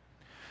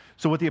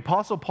 So what the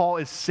Apostle Paul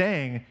is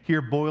saying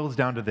here boils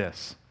down to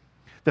this.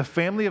 The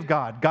family of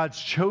God, God's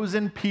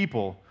chosen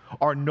people,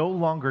 are no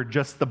longer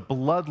just the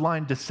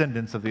bloodline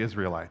descendants of the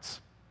Israelites.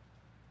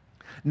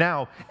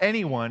 Now,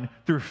 anyone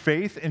through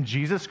faith in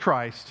Jesus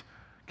Christ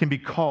can be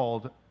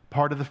called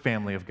part of the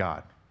family of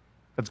God.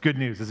 That's good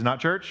news, is it not,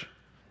 church?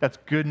 That's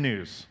good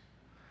news.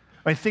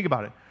 I mean, think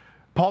about it.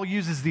 Paul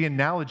uses the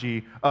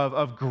analogy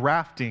of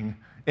grafting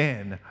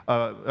in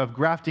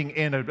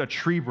a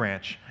tree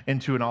branch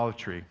into an olive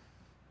tree.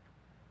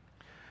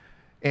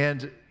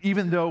 And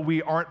even though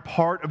we aren't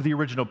part of the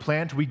original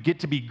plant, we get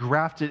to be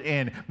grafted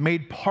in,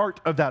 made part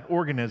of that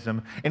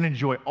organism, and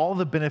enjoy all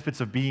the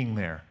benefits of being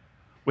there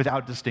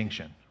without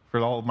distinction. For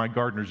all of my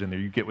gardeners in there,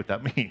 you get what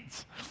that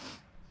means.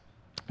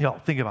 Y'all,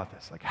 think about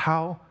this. Like,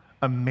 how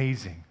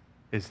amazing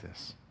is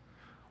this?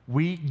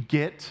 We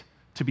get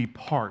to be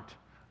part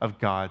of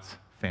God's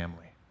family.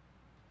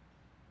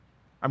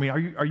 I mean,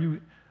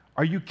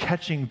 are you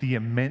catching the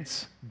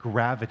immense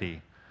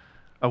gravity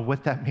of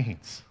what that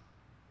means?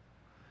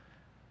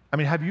 I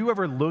mean, have you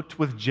ever looked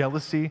with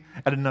jealousy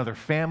at another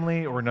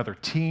family or another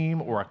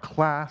team or a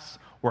class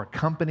or a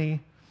company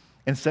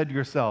and said to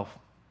yourself,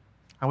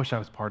 I wish I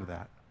was part of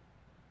that?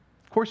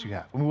 Of course you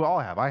have. I mean, we all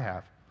have. I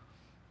have.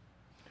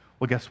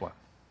 Well, guess what?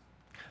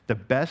 The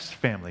best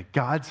family,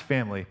 God's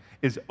family,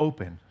 is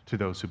open to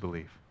those who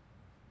believe.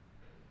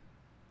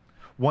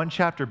 One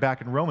chapter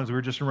back in Romans, we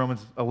were just in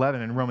Romans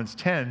 11, and Romans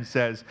 10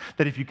 says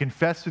that if you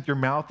confess with your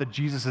mouth that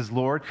Jesus is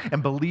Lord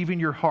and believe in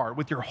your heart,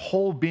 with your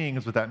whole being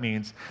is what that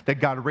means, that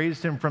God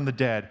raised him from the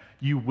dead,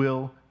 you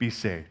will be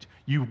saved.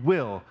 You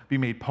will be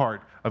made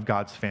part of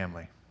God's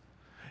family.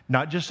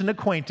 Not just an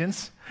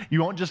acquaintance.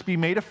 You won't just be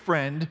made a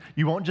friend.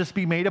 You won't just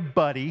be made a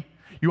buddy.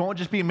 You won't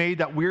just be made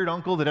that weird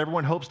uncle that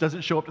everyone hopes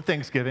doesn't show up to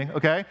Thanksgiving,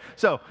 okay?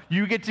 So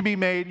you get to be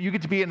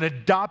an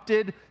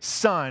adopted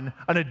son,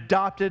 an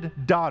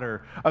adopted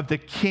daughter of the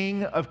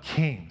King of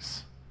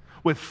Kings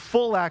with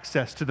full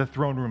access to the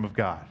throne room of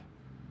God,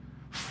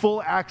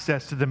 full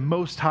access to the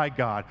Most High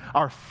God,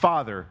 our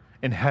Father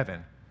in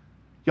heaven.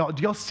 Y'all,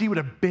 do y'all see what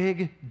a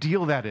big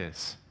deal that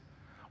is?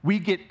 We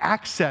get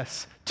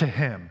access to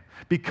him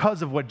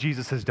because of what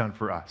Jesus has done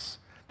for us.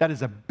 That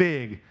is a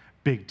big,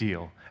 big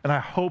deal. And I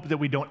hope that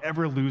we don't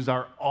ever lose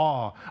our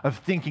awe of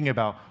thinking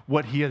about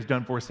what he has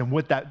done for us and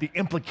what the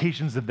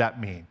implications of that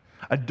mean.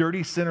 A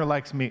dirty sinner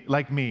like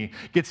me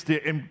gets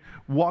to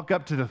walk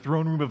up to the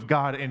throne room of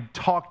God and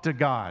talk to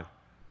God.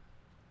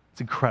 It's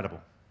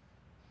incredible.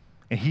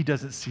 And he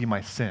doesn't see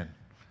my sin.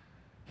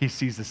 He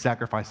sees the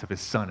sacrifice of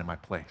his son in my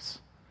place.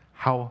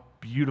 How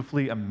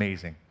beautifully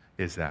amazing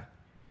is that?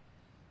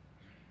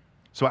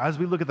 So as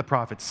we look at the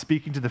prophets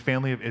speaking to the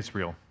family of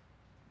Israel,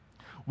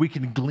 we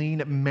can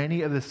glean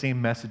many of the same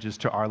messages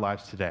to our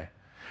lives today.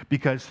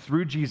 Because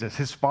through Jesus,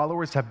 his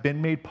followers have been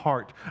made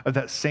part of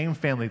that same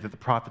family that the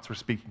prophets were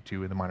speaking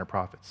to in the minor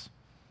prophets.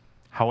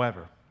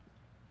 However,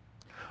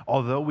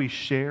 although we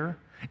share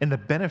in the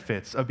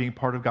benefits of being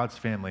part of God's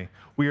family,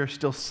 we are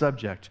still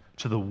subject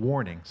to the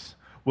warnings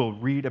we'll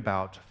read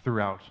about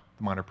throughout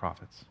the minor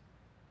prophets.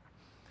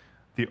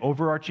 The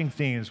overarching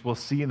themes we'll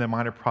see in the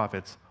minor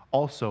prophets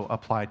also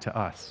apply to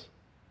us.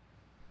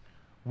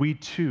 We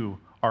too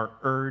are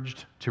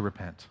urged to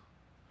repent.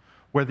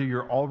 Whether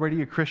you're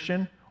already a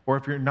Christian or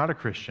if you're not a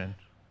Christian,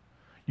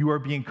 you are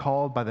being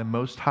called by the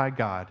Most High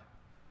God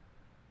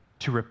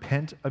to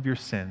repent of your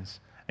sins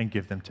and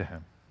give them to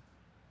him.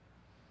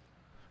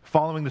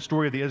 Following the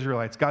story of the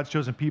Israelites, God's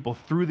chosen people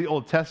through the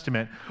Old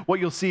Testament, what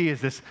you'll see is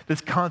this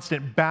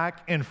constant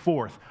back and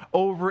forth,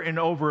 over and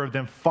over of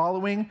them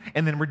following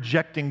and then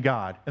rejecting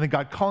God, and then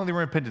God calling them to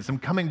repentance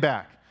and coming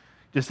back.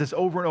 Just this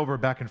over and over,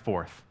 back and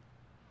forth.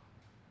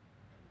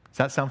 Does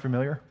that sound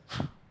familiar?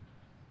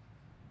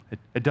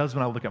 It does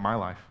when I look at my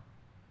life.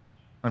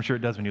 I'm sure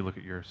it does when you look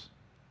at yours.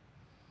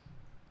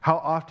 How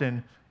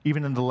often,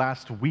 even in the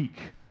last week,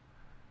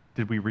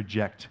 did we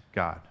reject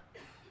God?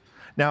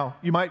 Now,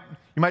 you might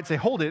say,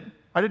 hold it,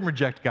 I didn't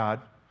reject God.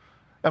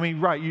 I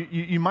mean, right,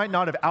 you might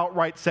not have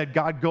outright said,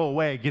 God, go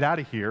away, get out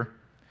of here,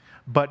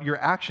 but your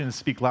actions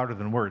speak louder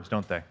than words,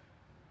 don't they?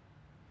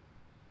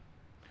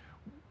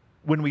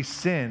 When we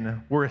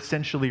sin, we're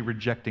essentially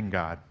rejecting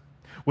God.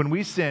 When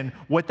we sin,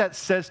 what that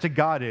says to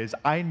God is,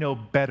 I know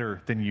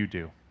better than you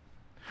do.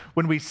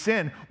 When we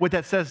sin, what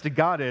that says to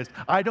God is,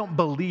 I don't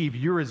believe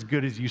you're as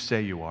good as you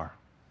say you are.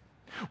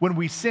 When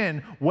we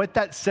sin, what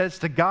that says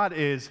to God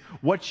is,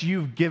 what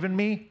you've given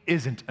me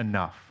isn't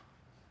enough.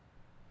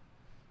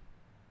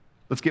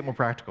 Let's get more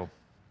practical.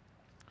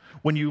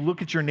 When you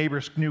look at your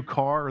neighbor's new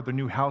car or the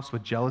new house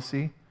with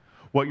jealousy,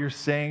 what you're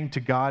saying to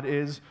God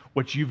is,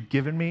 what you've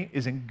given me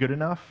isn't good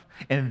enough,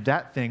 and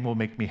that thing will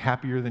make me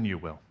happier than you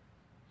will.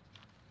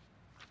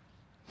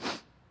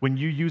 When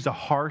you use a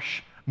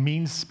harsh,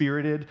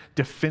 mean-spirited,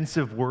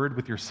 defensive word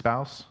with your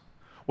spouse,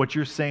 what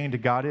you're saying to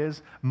God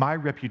is, my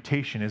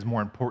reputation is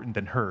more important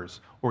than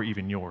hers or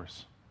even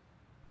yours.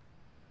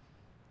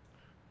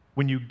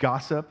 When you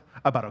gossip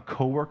about a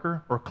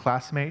coworker or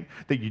classmate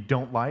that you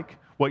don't like,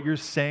 what you're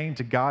saying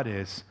to God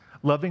is,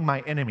 loving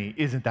my enemy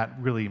isn't that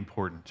really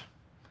important.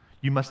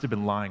 You must have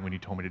been lying when you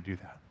told me to do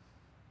that.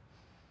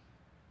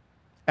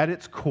 At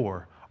its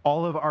core,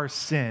 all of our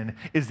sin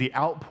is the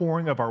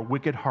outpouring of our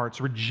wicked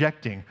hearts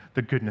rejecting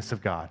the goodness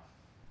of God.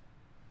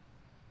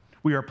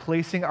 We are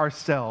placing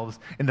ourselves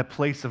in the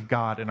place of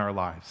God in our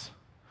lives.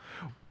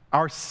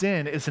 Our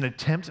sin is an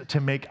attempt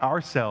to make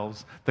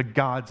ourselves the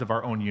gods of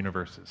our own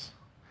universes.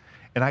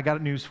 And I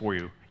got news for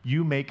you.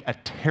 You make a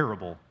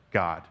terrible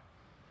God.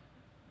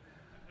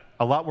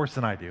 A lot worse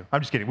than I do.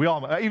 I'm just kidding. We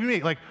all, even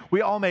me,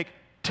 we all make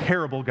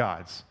terrible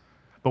gods.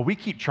 But we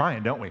keep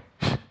trying, don't we?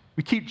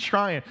 We keep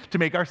trying to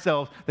make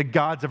ourselves the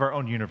gods of our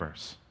own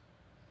universe.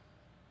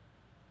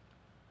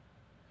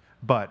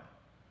 But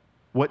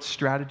what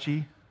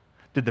strategy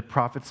did the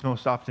prophets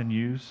most often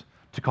use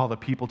to call the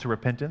people to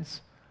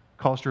repentance?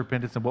 Calls to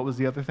repentance, and what was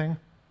the other thing?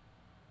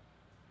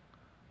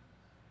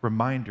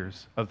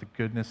 Reminders of the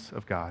goodness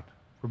of God.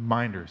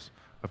 Reminders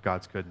of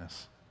God's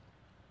goodness.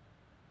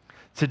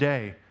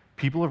 Today,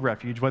 people of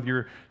Refuge, whether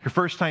you're your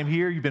first time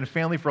here, you've been a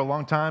family for a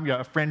long time, you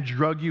got a friend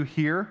drug you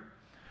here,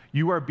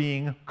 you are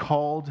being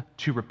called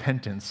to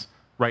repentance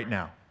right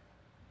now.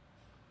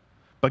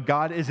 But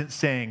God isn't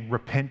saying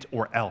repent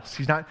or else.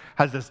 He's not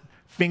has this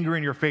finger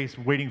in your face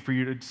waiting for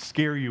you to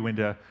scare you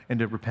into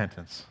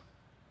repentance.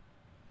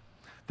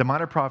 The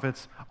minor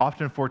prophets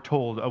often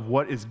foretold of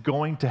what is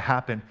going to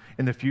happen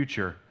in the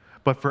future.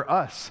 But for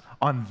us,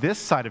 on this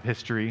side of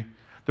history,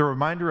 the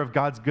reminder of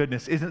God's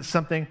goodness isn't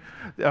something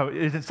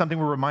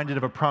we're reminded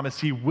of a promise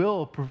he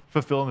will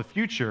fulfill in the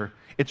future.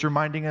 It's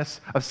reminding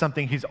us of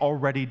something he's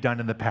already done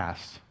in the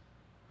past.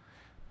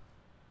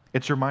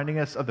 It's reminding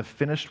us of the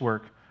finished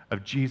work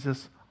of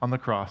Jesus on the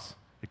cross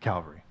at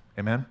Calvary.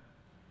 Amen?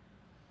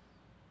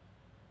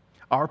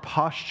 Our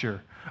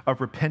posture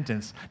of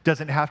repentance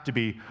doesn't have to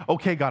be,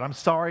 okay, God, I'm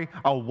sorry,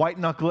 I'll white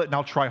knuckle it and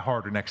I'll try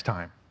harder next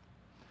time.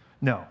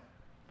 No.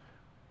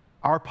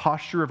 Our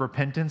posture of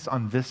repentance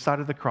on this side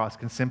of the cross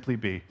can simply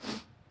be,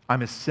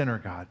 I'm a sinner,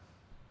 God,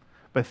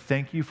 but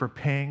thank you for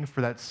paying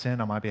for that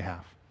sin on my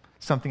behalf,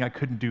 something I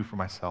couldn't do for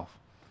myself,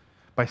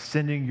 by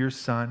sending your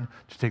Son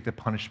to take the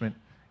punishment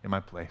in my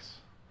place.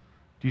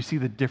 Do you see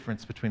the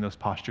difference between those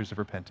postures of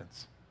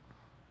repentance?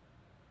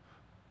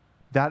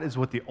 That is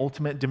what the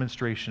ultimate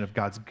demonstration of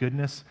God's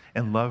goodness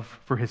and love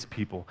for his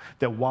people,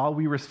 that while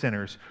we were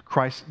sinners,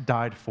 Christ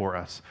died for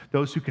us,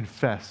 those who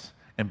confess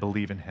and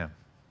believe in him.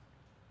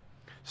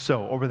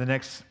 So, over the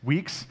next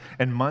weeks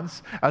and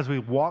months, as we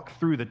walk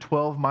through the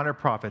 12 minor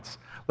prophets,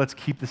 let's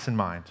keep this in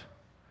mind.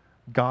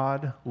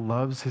 God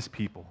loves his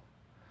people.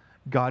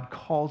 God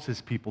calls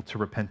his people to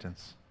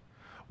repentance.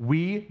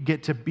 We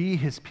get to be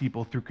his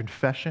people through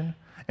confession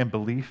and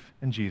belief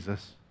in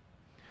Jesus.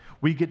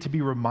 We get to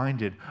be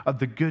reminded of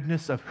the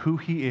goodness of who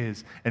he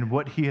is and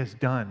what he has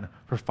done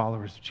for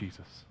followers of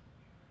Jesus,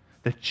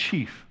 the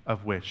chief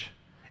of which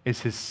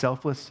is his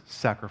selfless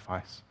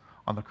sacrifice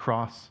on the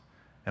cross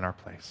in our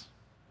place.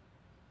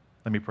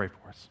 Let me pray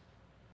for us.